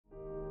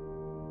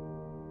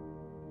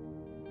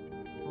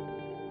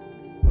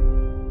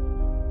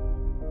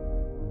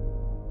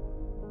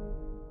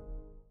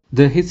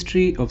The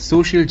History of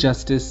Social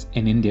Justice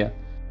in India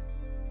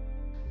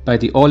by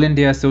the All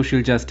India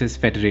Social Justice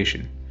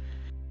Federation.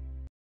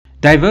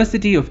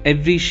 Diversity of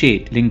every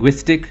shade,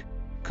 linguistic,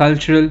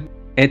 cultural,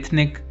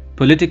 ethnic,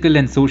 political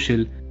and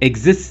social,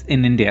 exists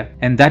in India,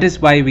 and that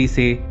is why we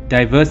say,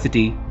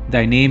 diversity,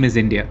 thy name is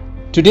India.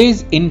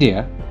 Today's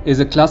India is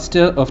a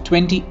cluster of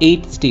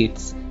 28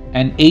 states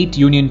and 8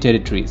 union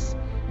territories,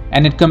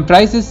 and it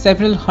comprises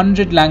several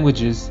hundred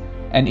languages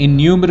and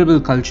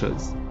innumerable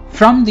cultures.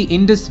 From the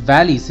Indus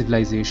Valley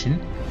civilization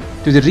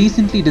to the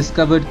recently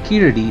discovered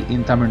Kiradi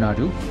in Tamil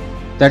Nadu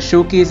that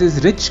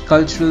showcases rich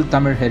cultural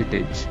Tamil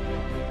heritage,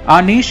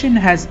 our nation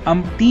has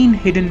umpteen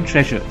hidden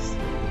treasures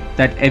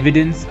that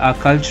evidence our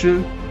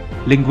cultural,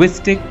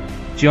 linguistic,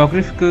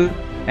 geographical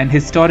and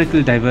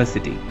historical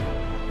diversity.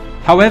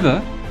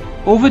 However,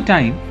 over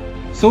time,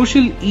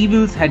 social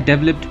evils had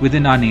developed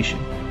within our nation.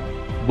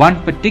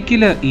 One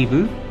particular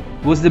evil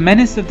was the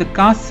menace of the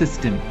caste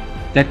system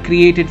that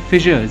created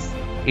fissures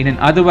in an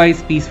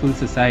otherwise peaceful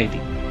society.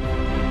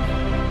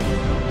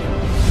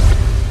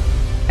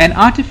 An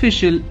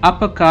artificial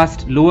upper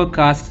caste, lower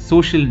caste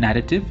social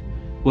narrative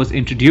was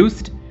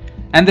introduced,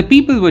 and the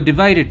people were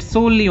divided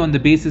solely on the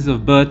basis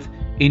of birth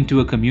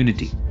into a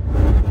community.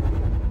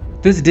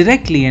 This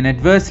directly and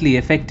adversely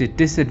affected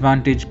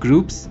disadvantaged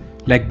groups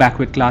like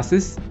backward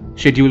classes,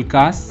 scheduled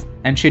castes,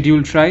 and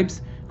scheduled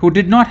tribes who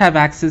did not have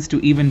access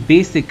to even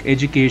basic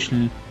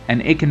educational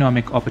and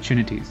economic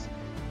opportunities.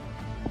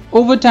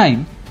 Over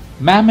time,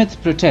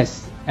 mammoth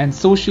protests and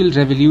social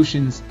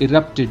revolutions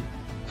erupted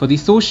for the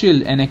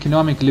social and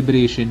economic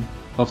liberation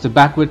of the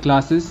backward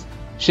classes,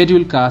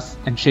 scheduled castes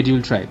and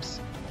scheduled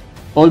tribes.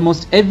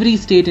 Almost every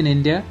state in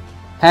India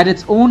had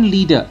its own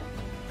leader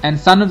and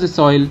son of the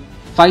soil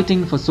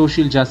fighting for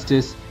social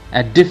justice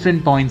at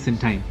different points in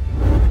time.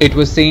 It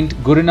was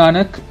Saint Guru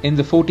Nanak in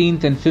the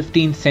 14th and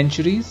 15th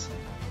centuries,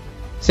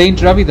 Saint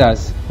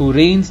Ravidas, who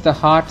reigns the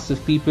hearts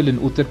of people in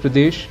Uttar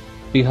Pradesh,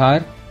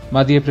 Bihar,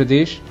 Madhya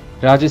Pradesh,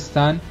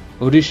 Rajasthan,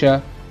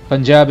 Odisha,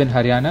 Punjab and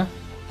Haryana,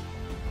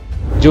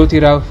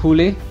 Jyotirao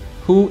Phule,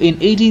 who in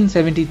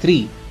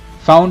 1873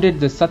 founded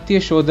the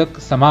Satya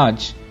Shodhak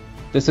Samaj,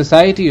 the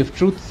Society of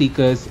Truth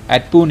Seekers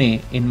at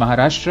Pune in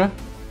Maharashtra,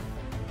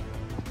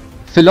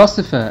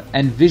 philosopher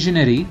and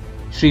visionary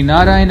Sri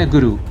Narayana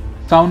Guru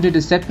founded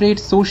a separate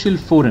social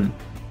forum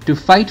to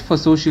fight for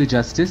social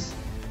justice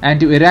and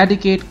to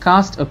eradicate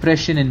caste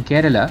oppression in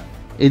Kerala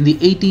in the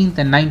 18th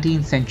and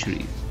 19th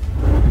centuries.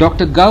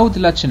 Dr. Gaud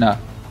Lachana,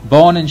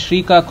 born in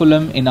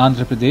Srikakulam in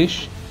Andhra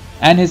Pradesh,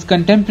 and his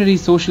contemporary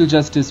social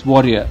justice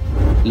warrior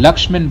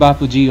Lakshman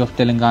Bapuji of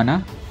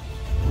Telangana.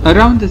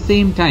 Around the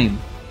same time,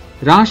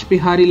 Rash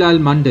Biharilal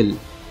Mandal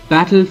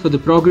battled for the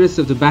progress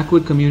of the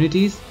backward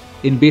communities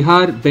in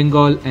Bihar,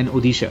 Bengal and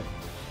Odisha.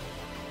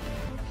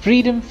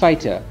 Freedom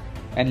fighter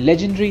and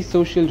legendary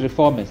social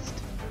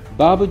reformist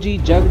Babuji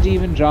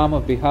Jagjeevan Ram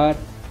of Bihar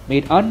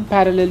made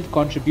unparalleled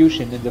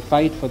contribution in the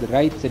fight for the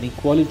rights and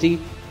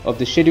equality of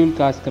the scheduled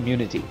caste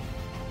community.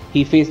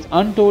 He faced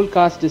untold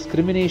caste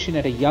discrimination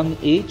at a young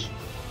age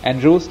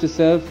and rose to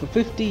serve for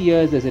 50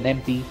 years as an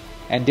MP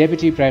and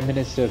Deputy Prime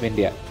Minister of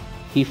India.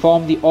 He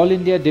formed the All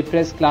India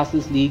Depressed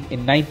Classes League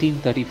in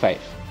 1935.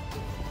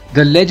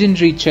 The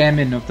legendary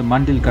chairman of the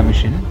Mandal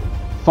Commission,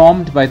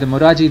 formed by the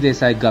Morarji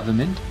Desai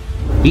government,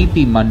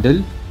 B.P.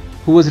 Mandal,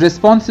 who was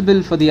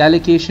responsible for the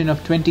allocation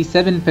of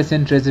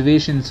 27%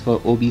 reservations for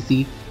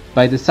OBC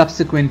by the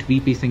subsequent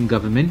V.P. Singh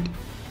government.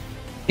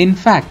 In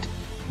fact,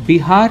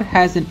 Bihar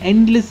has an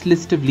endless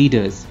list of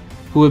leaders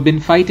who have been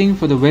fighting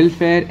for the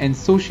welfare and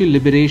social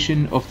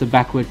liberation of the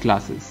backward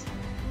classes.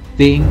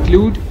 They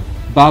include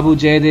Babu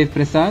Jayadev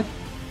Prasad,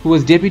 who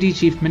was Deputy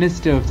Chief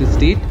Minister of the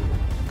state,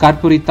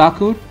 Karpuri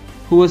Thakur,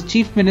 who was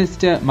Chief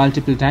Minister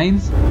multiple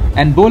times,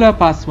 and Bola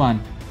Paswan,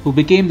 who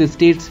became the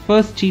state's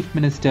first Chief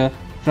Minister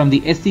from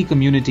the SC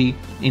community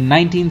in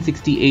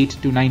 1968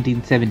 to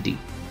 1970.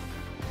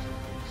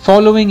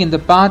 Following in the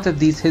path of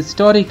these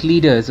historic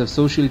leaders of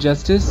social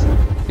justice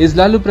is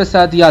Lalu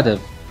Prasad Yadav,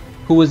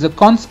 who was a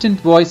constant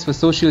voice for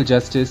social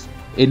justice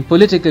in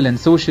political and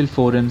social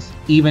forums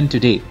even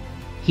today.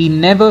 He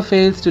never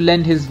fails to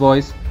lend his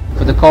voice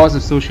for the cause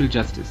of social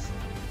justice.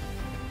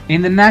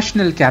 In the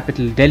national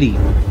capital Delhi,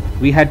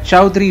 we had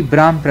Chaudhry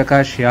Brahm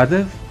Prakash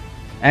Yadav,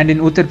 and in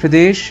Uttar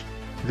Pradesh,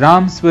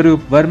 Ram Swarup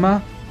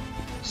Verma.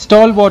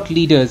 Stalwart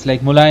leaders like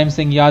Mulayam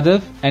Singh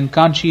Yadav and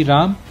Kanchi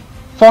Ram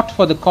fought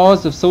for the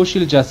cause of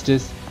social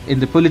justice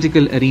in the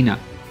political arena.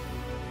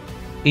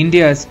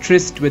 India's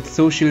tryst with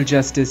social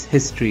justice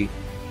history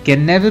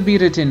can never be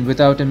written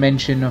without a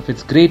mention of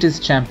its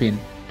greatest champion,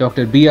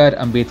 Dr. B.R.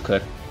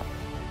 Ambedkar.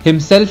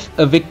 Himself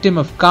a victim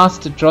of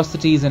caste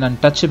atrocities and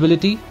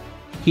untouchability,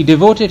 he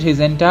devoted his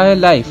entire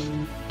life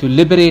to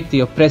liberate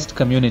the oppressed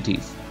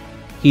communities.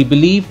 He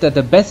believed that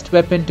the best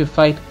weapon to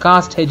fight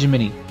caste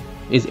hegemony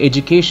is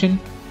education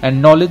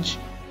and knowledge,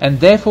 and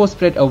therefore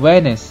spread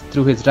awareness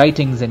through his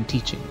writings and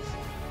teachings.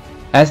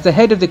 As the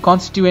head of the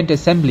Constituent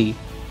Assembly,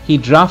 he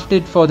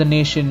drafted for the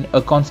nation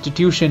a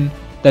constitution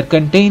that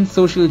contains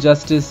social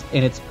justice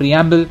in its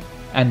preamble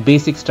and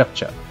basic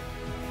structure.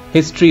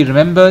 History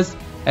remembers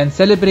and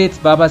celebrates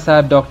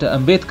Babasaheb Dr.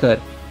 Ambedkar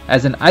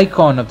as an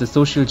icon of the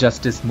social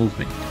justice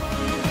movement.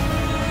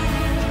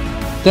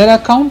 There are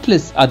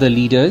countless other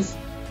leaders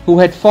who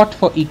had fought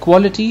for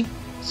equality,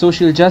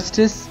 social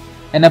justice,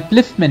 and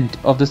upliftment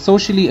of the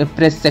socially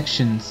oppressed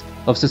sections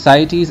of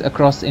societies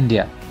across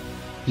India.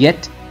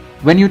 Yet,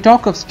 when you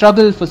talk of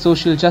struggle for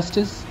social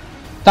justice,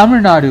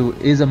 Tamil Nadu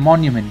is a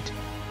monument,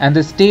 and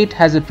the state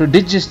has a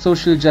prodigious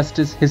social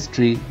justice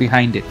history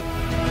behind it.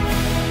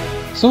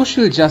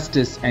 Social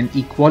justice and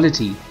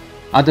equality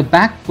are the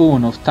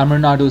backbone of Tamil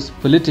Nadu's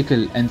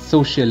political and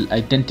social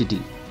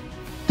identity.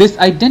 This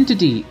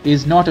identity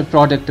is not a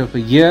product of a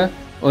year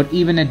or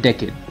even a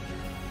decade.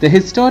 The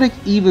historic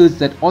evils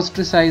that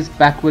ostracized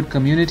backward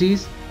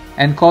communities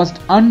and caused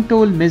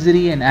untold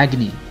misery and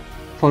agony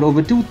for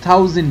over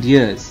 2000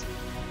 years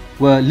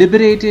were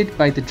liberated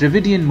by the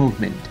Dravidian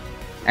movement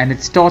and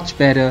its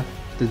torchbearer,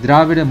 the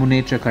Dravida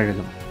Munnetra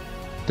Kazhagam.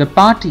 The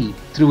party,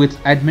 through its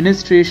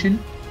administration,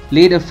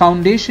 laid a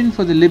foundation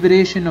for the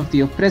liberation of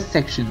the oppressed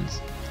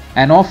sections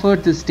and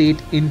offered the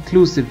state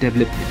inclusive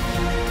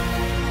development.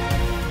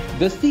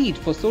 The seed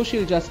for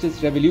social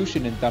justice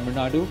revolution in Tamil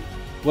Nadu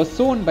was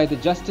sown by the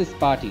Justice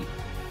Party.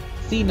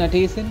 C.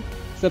 Natesan,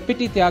 Sir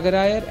Pitti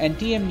Tyagarayar and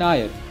T.M.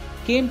 Nair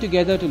came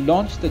together to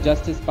launch the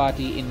Justice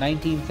Party in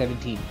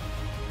 1917.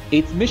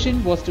 Its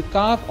mission was to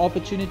carve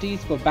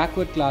opportunities for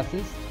backward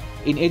classes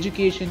in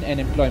education and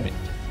employment.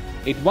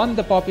 It won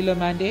the popular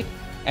mandate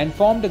and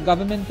formed a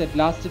government that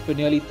lasted for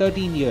nearly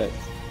 13 years.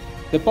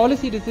 The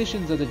policy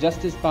decisions of the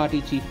Justice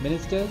Party chief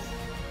ministers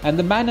and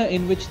the manner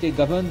in which they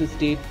governed the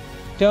state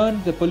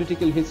turned the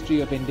political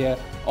history of India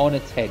on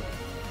its head.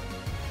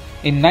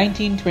 In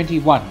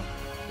 1921,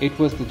 it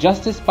was the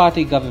Justice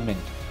Party government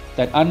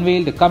that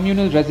unveiled a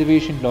communal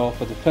reservation law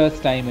for the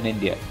first time in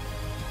India.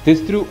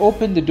 This threw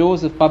open the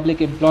doors of public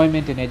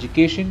employment and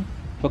education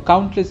for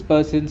countless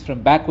persons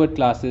from backward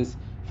classes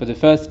for the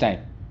first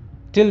time.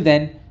 Till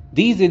then,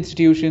 these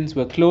institutions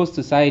were closed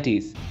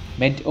societies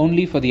meant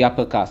only for the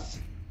upper castes.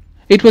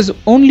 It was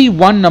only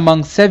one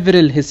among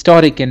several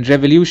historic and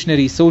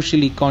revolutionary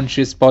socially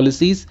conscious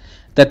policies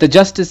that the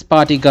Justice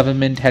Party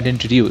government had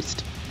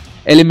introduced.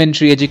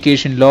 Elementary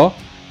education law,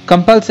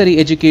 compulsory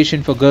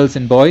education for girls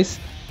and boys,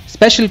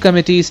 special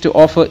committees to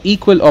offer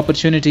equal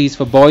opportunities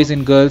for boys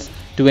and girls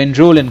to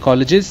enroll in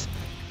colleges,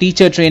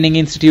 teacher training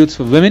institutes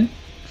for women,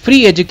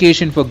 free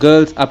education for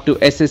girls up to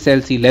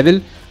SSLC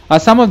level are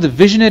some of the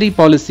visionary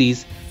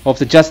policies of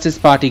the Justice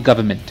Party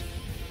government.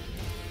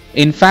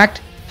 In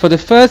fact, for the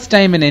first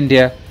time in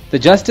India, the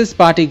Justice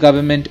Party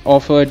government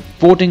offered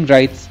voting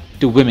rights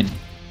to women.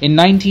 In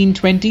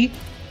 1920,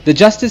 the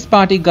Justice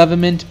Party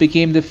government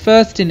became the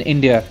first in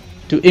India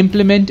to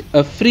implement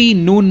a free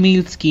noon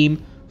meal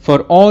scheme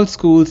for all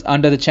schools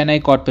under the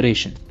Chennai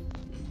Corporation.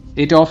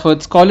 It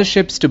offered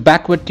scholarships to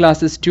backward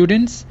classes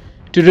students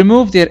to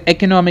remove their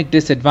economic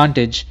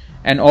disadvantage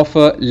and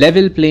offer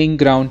level playing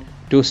ground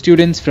to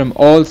students from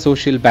all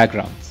social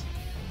backgrounds.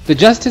 The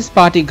Justice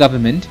Party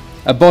government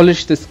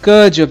abolished the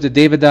scourge of the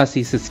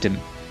Devadasi system.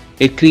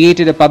 It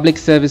created a public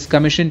service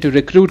commission to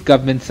recruit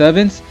government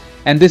servants,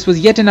 and this was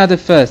yet another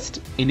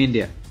first in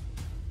India.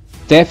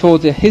 Therefore,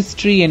 the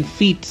history and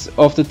feats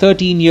of the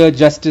 13-year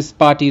Justice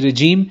Party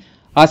regime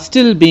are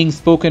still being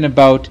spoken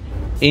about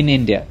in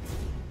India.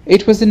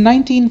 It was in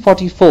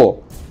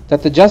 1944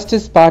 that the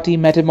Justice Party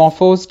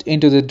metamorphosed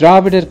into the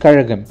Dravida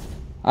Kazhagam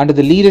under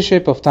the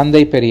leadership of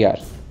Thandai Periyar.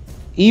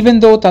 Even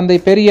though Thandai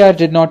Periyar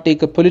did not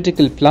take a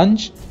political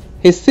plunge,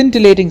 his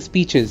scintillating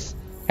speeches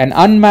and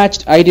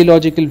unmatched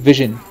ideological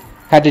vision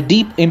had a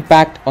deep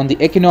impact on the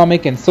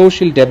economic and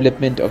social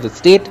development of the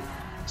state,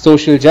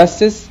 social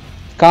justice,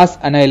 caste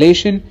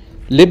annihilation,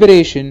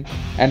 liberation,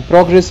 and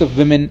progress of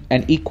women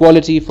and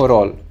equality for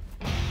all.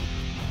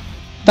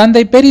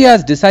 Thandai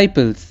Periyar's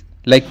disciples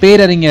like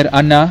Perarinyar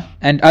Anna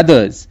and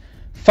others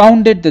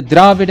founded the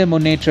Dravida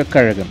Munnetra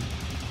Kazhagam.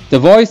 The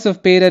voice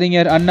of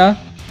Perarinyar Anna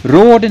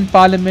roared in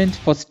Parliament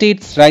for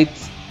states'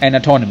 rights and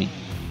autonomy.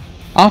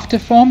 After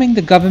forming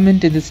the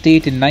government in the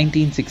state in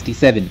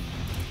 1967,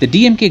 the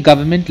DMK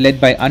government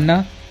led by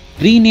Anna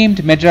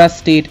renamed Madras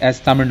state as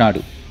Tamil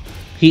Nadu.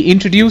 He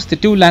introduced the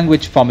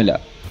two-language formula.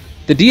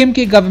 The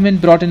DMK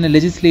government brought in a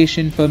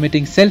legislation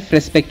permitting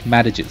self-respect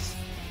marriages.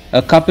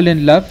 A couple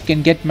in love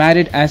can get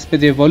married as per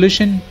their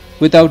volition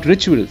without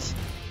rituals,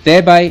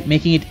 thereby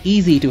making it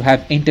easy to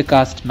have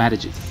intercaste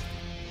marriages.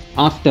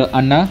 After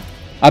Anna,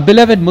 our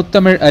beloved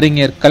Muttamil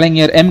Arinyar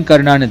Kalaignar M.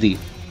 Karunanidhi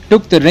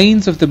took the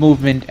reins of the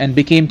movement and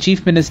became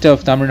Chief Minister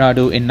of Tamil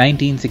Nadu in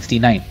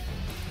 1969.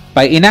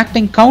 By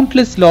enacting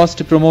countless laws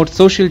to promote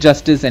social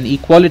justice and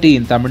equality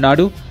in Tamil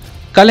Nadu,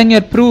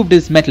 Kalaignar proved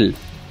his mettle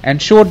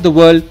and showed the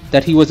world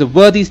that he was a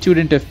worthy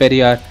student of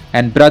Periyar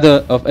and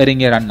brother of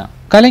Arinyar Anna.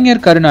 Kalaignar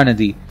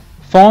Karunanidhi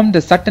formed the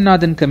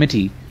Sattanathan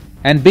Committee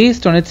and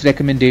based on its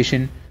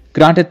recommendation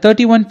granted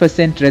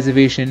 31%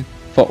 reservation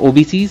for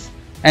OBCs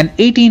and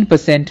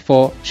 18%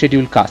 for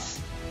scheduled castes.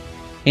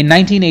 In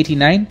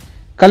 1989,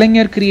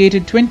 Kalaignar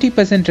created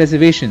 20%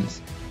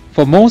 reservations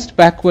for most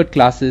backward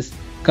classes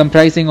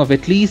comprising of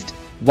at least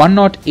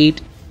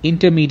 108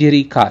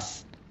 intermediary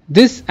castes.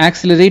 This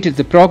accelerated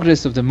the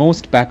progress of the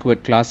most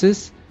backward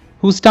classes,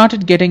 who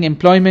started getting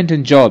employment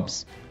and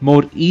jobs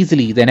more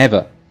easily than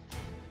ever.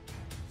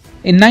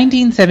 In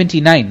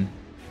 1979,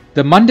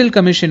 the Hon'ble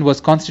Commission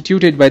was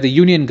constituted by the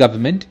Union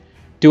government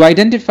to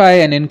identify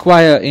and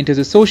inquire into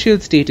the social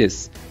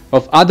status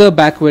of other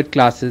backward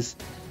classes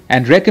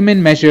and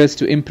recommend measures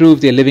to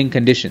improve their living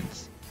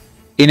conditions.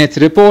 In its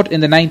report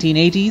in the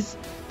 1980s,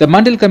 the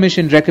Hon'ble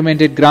Commission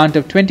recommended grant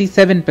of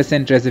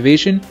 27%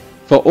 reservation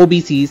for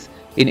OBCs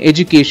in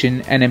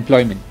education and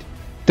employment.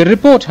 The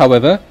report,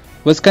 however,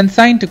 was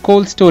consigned to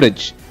cold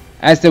storage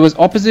as there was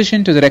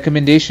opposition to the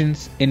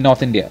recommendations in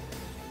North India.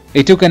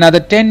 It took another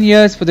 10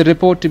 years for the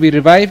report to be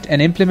revived and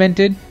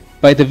implemented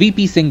by the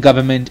VP Singh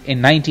government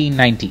in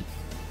 1990.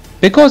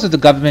 Because of the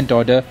government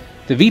order,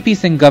 the VP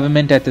Singh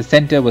government at the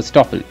centre was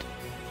toppled.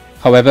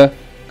 However,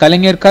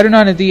 Kalaignar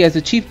Karunanidhi as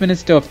the Chief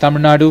Minister of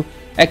Tamil Nadu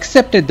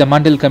accepted the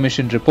Hon'ble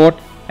Commission report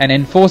and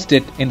enforced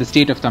it in the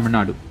state of Tamil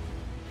Nadu.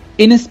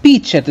 In a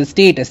speech at the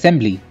State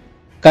Assembly,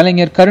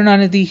 Kalaignar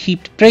Karunanidhi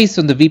heaped praise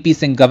on the VP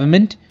Singh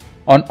government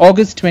on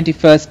August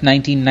 21,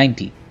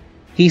 1990.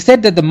 He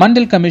said that the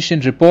Hon'ble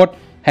Commission report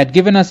had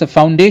given us a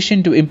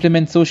foundation to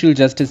implement social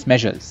justice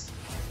measures,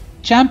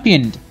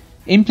 championed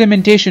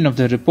implementation of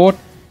the report,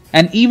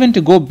 and even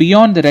to go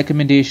beyond the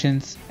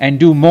recommendations and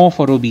do more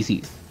for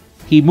OBCs.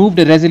 He moved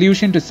a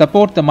resolution to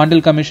support the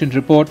Hon'ble Commission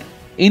report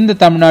in the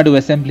Tamil Nadu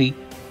Assembly,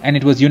 and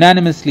it was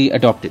unanimously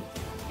adopted.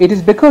 It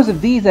is because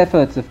of these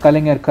efforts of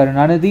Kalaignar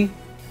Karunanidhi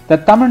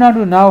that Tamil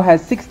Nadu now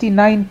has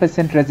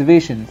 69%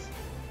 reservations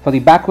for the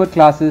backward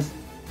classes,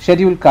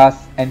 scheduled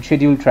castes and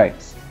scheduled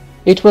tribes.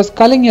 It was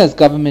Kalaignar's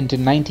government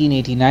in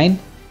 1989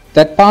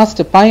 that passed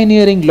a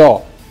pioneering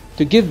law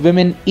to give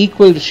women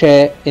equal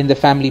share in the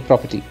family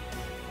property.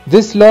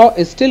 This law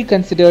is still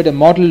considered a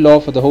model law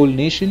for the whole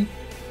nation.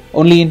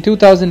 Only in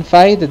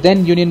 2005 the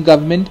then Union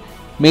government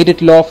made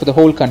it law for the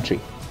whole country.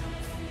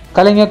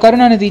 Kalaignar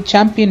Karunanidhi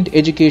championed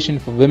education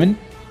for women,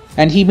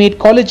 and he made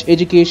college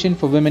education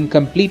for women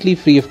completely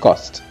free of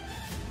cost.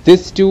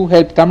 This too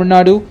helped Tamil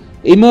Nadu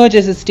emerge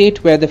as a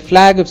state where the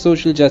flag of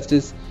social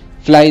justice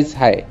flies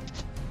high.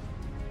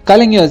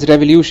 Kalaignar's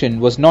revolution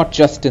was not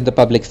just in the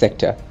public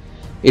sector.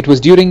 It was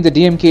during the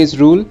DMK's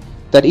rule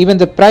that even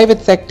the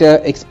private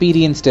sector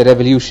experienced a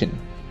revolution.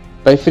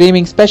 By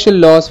framing special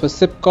laws for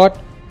SIPCOT,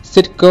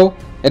 SITCO,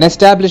 and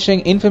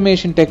establishing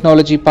information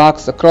technology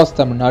parks across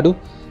Tamil Nadu,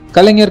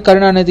 Kalaignar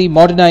Karunanidhi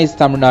modernized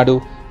Tamil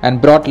Nadu and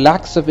brought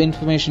lakhs of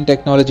information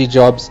technology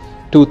jobs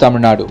to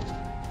Tamil Nadu.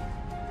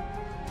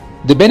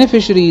 The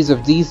beneficiaries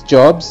of these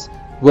jobs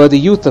were the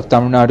youth of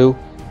Tamil Nadu,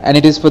 and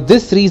it is for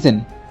this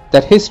reason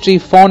that history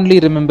fondly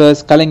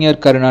remembers Kalaignar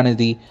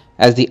Karunanidhi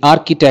as the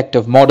architect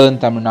of modern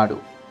Tamil Nadu.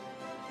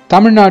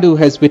 Tamil Nadu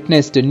has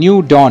witnessed a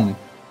new dawn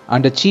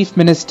under Chief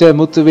Minister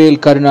Muthuvel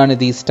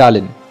Karunanidhi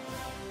Stalin.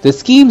 The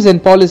schemes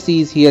and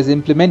policies he has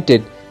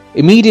implemented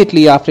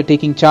immediately after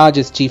taking charge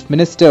as Chief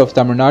Minister of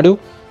Tamil Nadu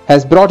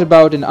has brought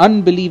about an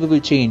unbelievable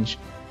change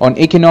on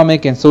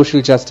economic and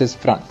social justice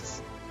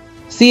fronts.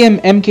 CM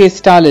M.K.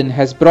 Stalin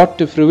has brought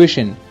to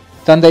fruition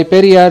Thandai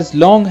Periyar's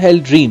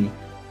long-held dream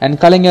and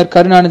Kalaignar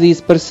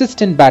Karunanidhi's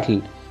persistent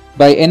battle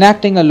by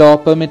enacting a law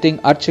permitting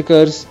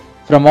archakars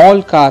from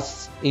all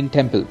castes in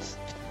temples.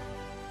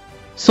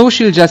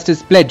 Social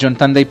Justice Pledge on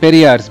Thandai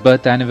Periyar's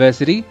birth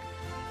anniversary,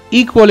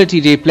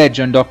 Equality Day Pledge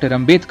on Dr.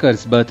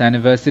 Ambedkar's birth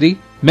anniversary,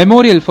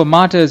 Memorial for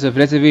Martyrs of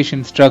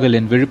Reservation Struggle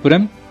in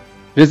Vizhupuram,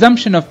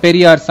 Resumption of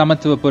Periyar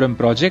Samatvapuram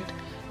project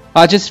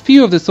are just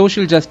few of the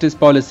social justice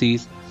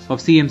policies of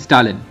CM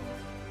Stalin.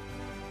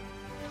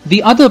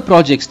 The other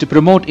projects to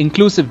promote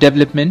inclusive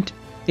development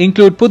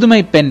include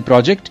Pudumai Pen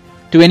project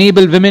to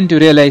enable women to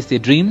realize their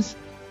dreams,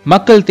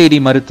 Makkal Thedi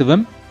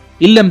Maruthuvam,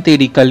 Illam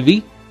Thedi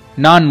Kalvi,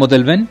 Naan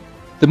Mudalvan,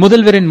 the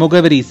Mudalvarin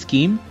Mugavari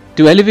scheme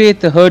to elevate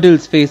the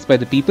hurdles faced by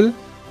the people,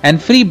 and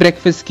free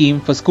breakfast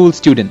scheme for school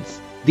students.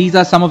 These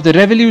are some of the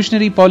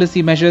revolutionary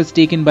policy measures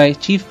taken by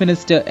Chief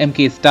Minister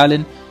M.K.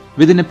 Stalin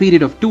within a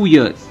period of 2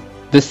 years.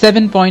 The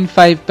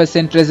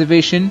 7.5%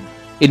 reservation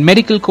in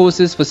medical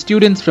courses for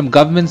students from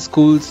government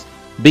schools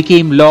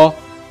became law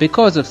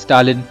because of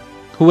Stalin,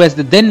 who as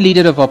the then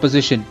leader of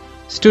opposition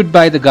stood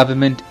by the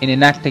government in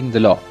enacting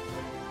the law.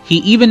 He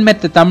even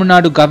met the Tamil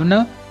Nadu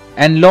governor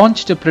and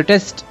launched a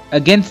protest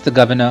against the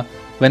governor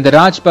when the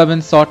Raj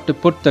Bhavan sought to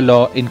put the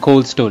law in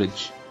cold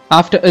storage.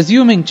 After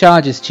assuming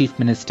charge as Chief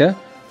Minister,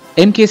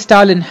 M.K.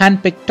 Stalin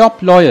handpicked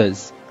top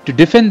lawyers to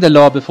defend the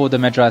law before the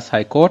Madras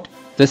High Court.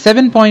 The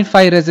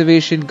 7.5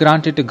 reservation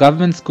granted to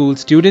government school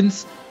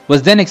students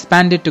was then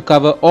expanded to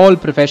cover all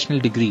professional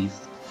degrees.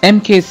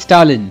 M.K.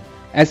 Stalin,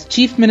 as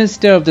Chief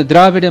Minister of the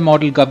Dravida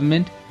model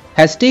government,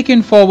 has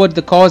taken forward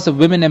the cause of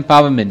women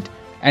empowerment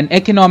and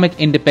economic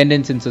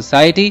independence in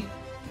society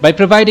by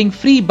providing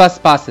free bus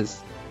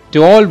passes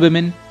to all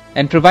women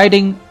and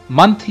providing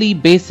monthly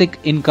basic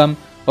income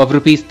of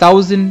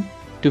 ₹1,000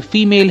 to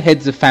female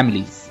heads of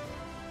families.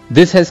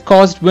 This has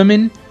caused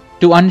women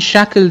to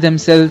unshackle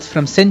themselves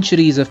from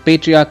centuries of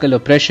patriarchal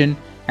oppression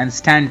and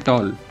stand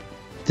tall.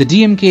 The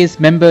DMK's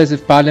members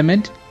of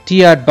parliament,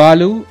 T.R.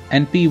 Balu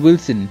and P.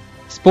 Wilson,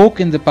 spoke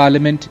in the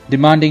parliament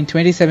demanding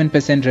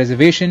 27%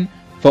 reservation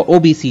for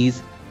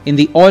OBCs in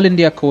the All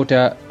India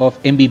quota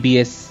of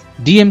MBBS.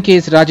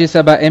 DMK's Rajya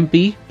Sabha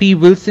MP P.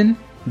 Wilson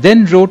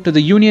then wrote to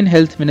the Union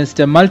Health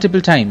Minister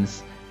multiple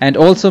times and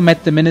also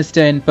met the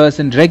minister in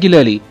person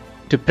regularly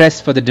to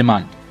press for the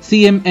demand.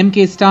 CM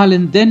M.K.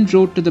 Stalin then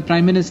wrote to the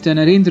Prime Minister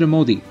Narendra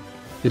Modi,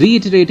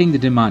 reiterating the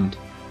demand.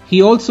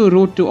 He also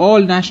wrote to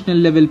all national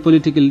level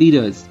political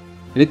leaders,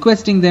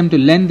 requesting them to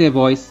lend their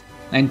voice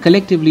and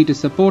collectively to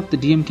support the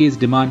DMK's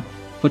demand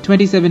for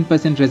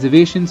 27%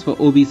 reservations for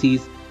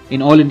OBCs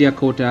in All India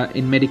quota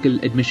in medical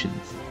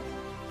admissions.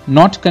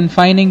 Not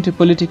confining to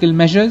political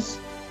measures,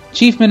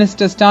 Chief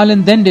Minister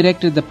Stalin then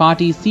directed the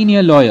party's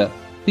senior lawyer,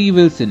 P.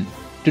 Wilson,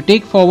 to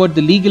take forward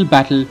the legal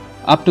battle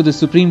up to the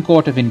Supreme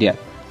Court of India.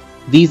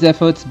 These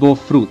efforts bore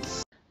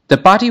fruits. The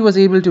party was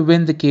able to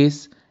win the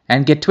case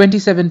and get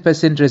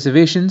 27%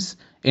 reservations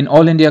in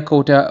All India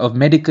quota of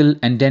medical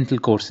and dental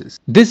courses.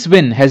 This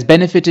win has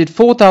benefited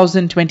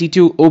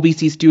 4,022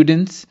 OBC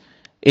students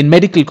in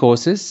medical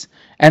courses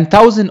and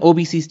 1,000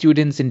 OBC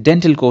students in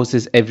dental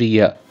courses every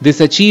year. This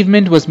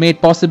achievement was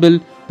made possible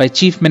by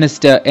Chief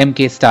Minister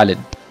M.K. Stalin.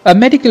 A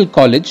medical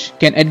college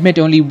can admit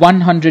only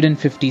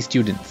 150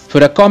 students.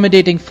 For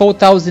accommodating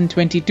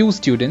 4,022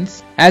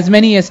 students, as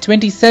many as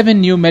 27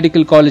 new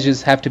medical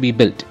colleges have to be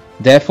built.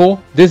 Therefore,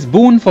 this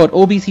boon for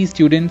OBC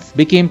students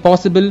became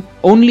possible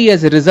only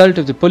as a result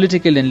of the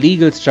political and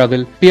legal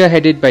struggle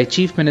spearheaded by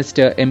Chief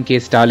Minister M.K.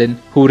 Stalin,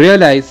 who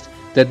realized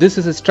that this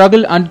is a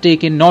struggle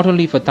undertaken not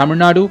only for Tamil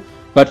Nadu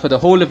but for the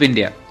whole of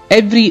India.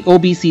 Every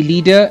OBC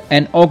leader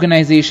and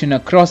organization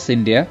across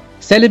India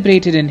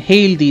celebrated and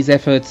hailed these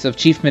efforts of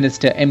Chief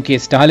Minister M.K.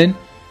 Stalin,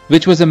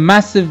 which was a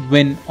massive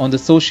win on the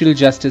social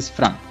justice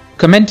front.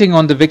 Commenting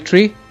on the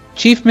victory,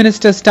 Chief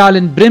Minister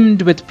Stalin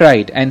brimmed with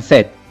pride and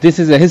said, "This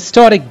is a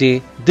historic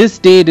day. This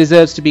day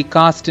deserves to be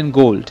cast in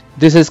gold.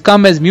 This has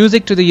come as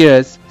music to the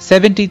ears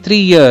 73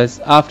 years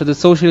after the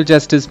social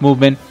justice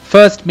movement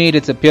first made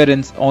its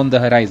appearance on the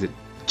horizon."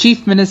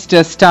 Chief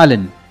Minister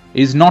Stalin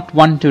is not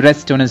one to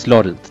rest on his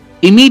laurels.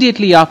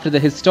 Immediately after the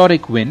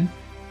historic win,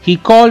 he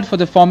called for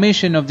the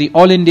formation of the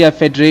All India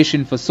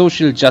Federation for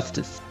Social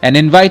Justice and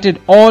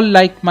invited all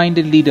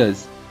like-minded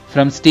leaders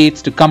from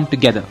states to come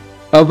together.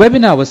 A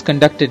webinar was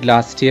conducted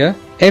last year.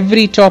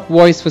 Every top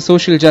voice for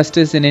social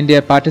justice in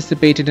India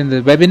participated in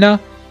the webinar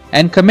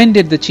and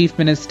commended the Chief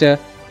Minister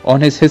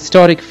on his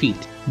historic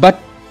feat. But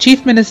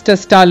Chief Minister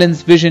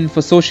Stalin's vision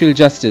for social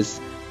justice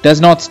does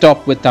not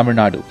stop with Tamil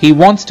Nadu. He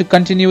wants to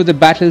continue the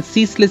battle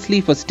ceaselessly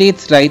for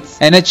states' rights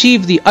and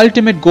achieve the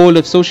ultimate goal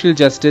of social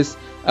justice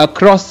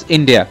across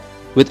India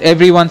with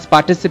everyone's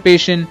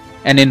participation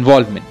and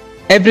involvement.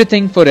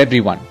 Everything for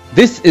everyone.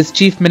 This is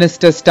Chief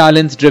Minister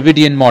Stalin's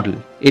Dravidian model.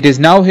 It is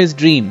now his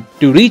dream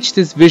to reach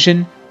this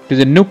vision to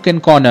the nook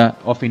and corner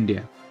of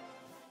India.